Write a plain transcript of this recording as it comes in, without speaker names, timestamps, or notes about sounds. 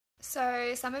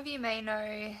So some of you may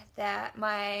know that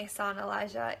my son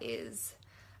Elijah is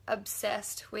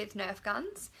obsessed with Nerf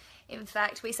guns. In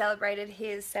fact, we celebrated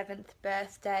his 7th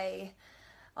birthday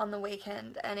on the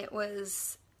weekend and it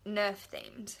was Nerf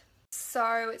themed.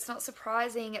 So it's not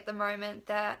surprising at the moment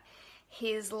that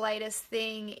his latest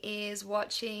thing is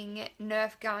watching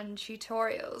Nerf gun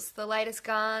tutorials. The latest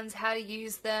guns, how to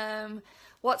use them,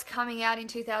 what's coming out in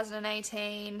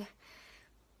 2018.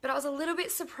 But I was a little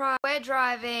bit surprised. We're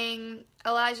driving,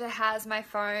 Elijah has my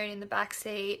phone in the back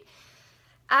seat.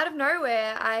 Out of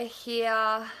nowhere, I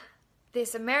hear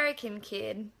this American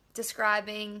kid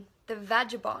describing the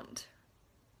vagabond.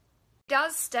 It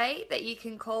does state that you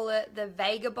can call it the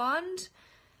vagabond,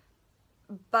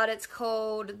 but it's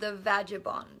called the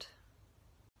vagabond.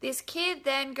 This kid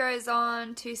then goes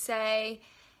on to say,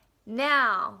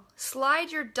 now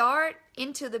slide your dart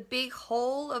into the big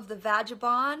hole of the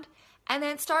vagabond and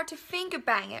then start to finger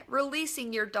bang it,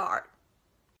 releasing your dart.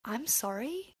 I'm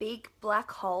sorry? Big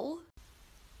black hole?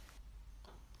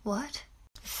 What?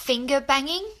 Finger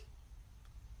banging?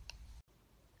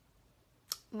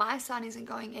 My son isn't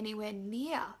going anywhere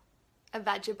near a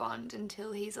vagabond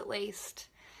until he's at least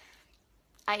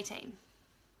 18.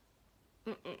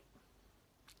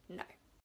 No.